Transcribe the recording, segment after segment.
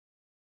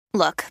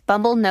Look,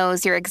 Bumble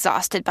knows you're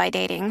exhausted by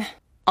dating.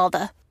 All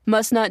the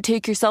must not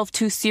take yourself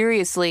too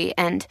seriously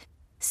and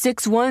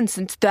 6'1"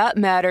 since that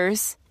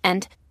matters.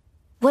 And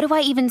what do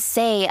I even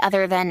say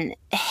other than,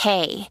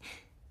 hey?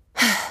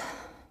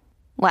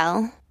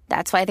 Well,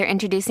 that's why they're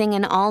introducing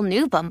an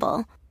all-new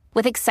Bumble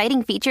with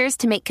exciting features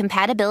to make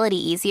compatibility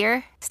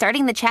easier,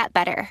 starting the chat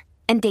better,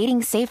 and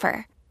dating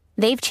safer.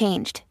 They've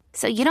changed,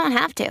 so you don't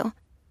have to.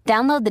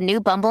 Download the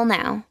new Bumble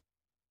now.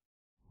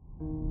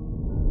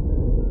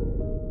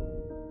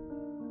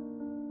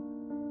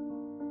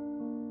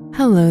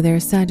 Hello there,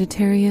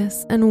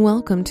 Sagittarius, and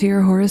welcome to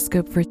your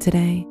horoscope for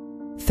today,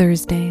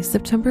 Thursday,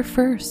 September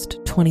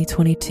 1st,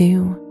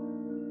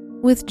 2022.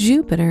 With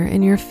Jupiter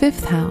in your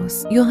 5th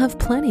house, you'll have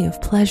plenty of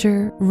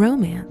pleasure,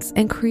 romance,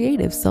 and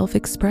creative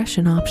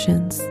self-expression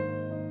options.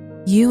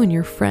 You and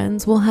your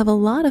friends will have a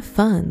lot of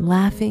fun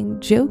laughing,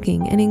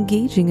 joking, and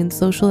engaging in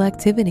social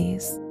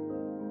activities.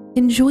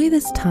 Enjoy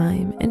this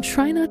time and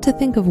try not to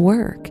think of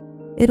work.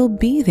 It'll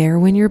be there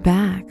when you're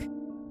back.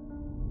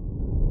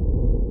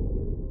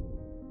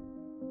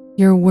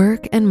 Your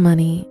work and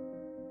money.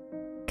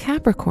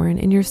 Capricorn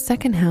in your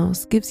 2nd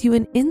house gives you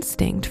an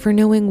instinct for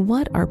knowing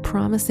what are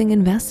promising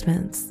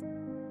investments.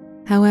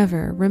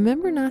 However,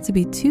 remember not to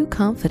be too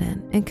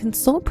confident and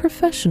consult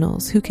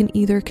professionals who can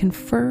either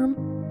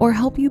confirm or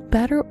help you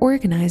better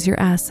organize your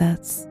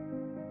assets.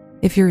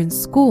 If you're in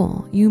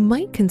school, you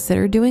might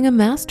consider doing a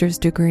master's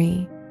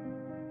degree.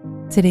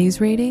 Today's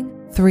rating,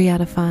 3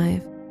 out of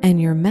 5, and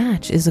your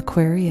match is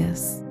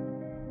Aquarius.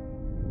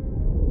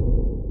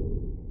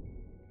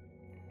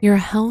 Your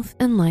health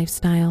and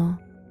lifestyle.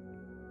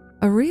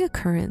 A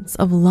reoccurrence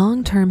of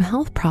long-term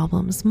health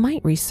problems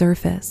might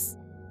resurface.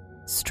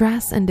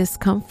 Stress and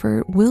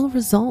discomfort will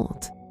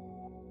result.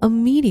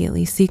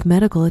 Immediately seek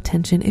medical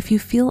attention if you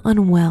feel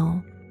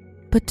unwell.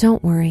 But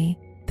don't worry,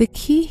 the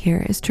key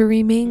here is to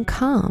remain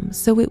calm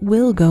so it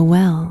will go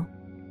well.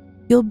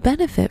 You'll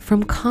benefit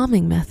from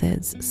calming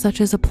methods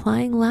such as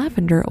applying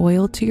lavender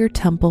oil to your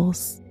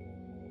temples.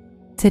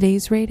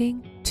 Today's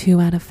rating,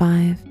 2 out of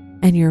 5.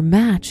 And your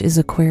match is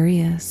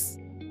Aquarius.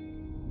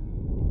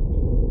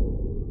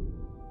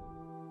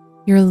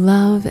 Your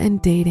love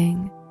and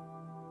dating.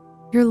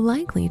 You're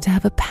likely to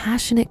have a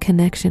passionate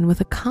connection with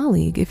a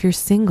colleague if you're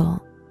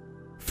single.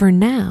 For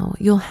now,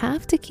 you'll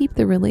have to keep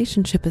the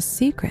relationship a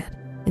secret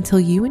until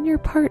you and your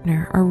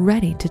partner are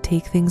ready to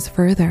take things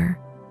further.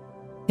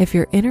 If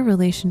you're in a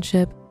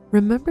relationship,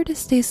 remember to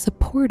stay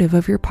supportive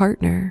of your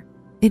partner.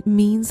 It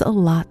means a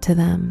lot to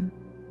them.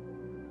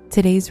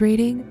 Today's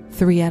rating,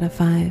 3 out of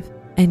 5.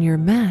 And your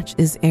match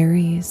is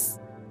Aries.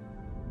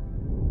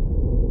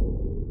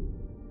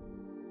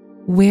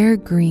 Wear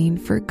green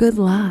for good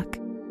luck.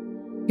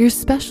 Your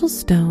special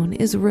stone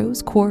is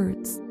rose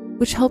quartz,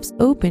 which helps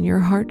open your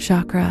heart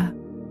chakra.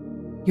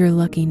 Your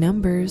lucky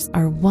numbers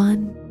are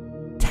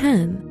 1,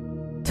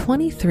 10,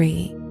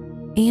 23,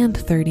 and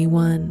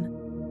 31.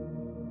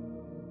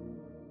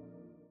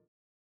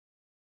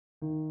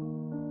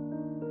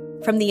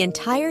 From the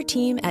entire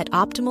team at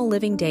Optimal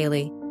Living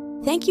Daily,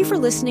 thank you for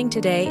listening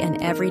today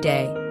and every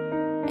day.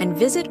 And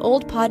visit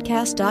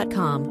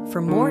oldpodcast.com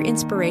for more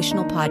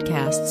inspirational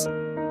podcasts.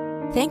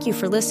 Thank you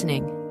for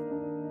listening.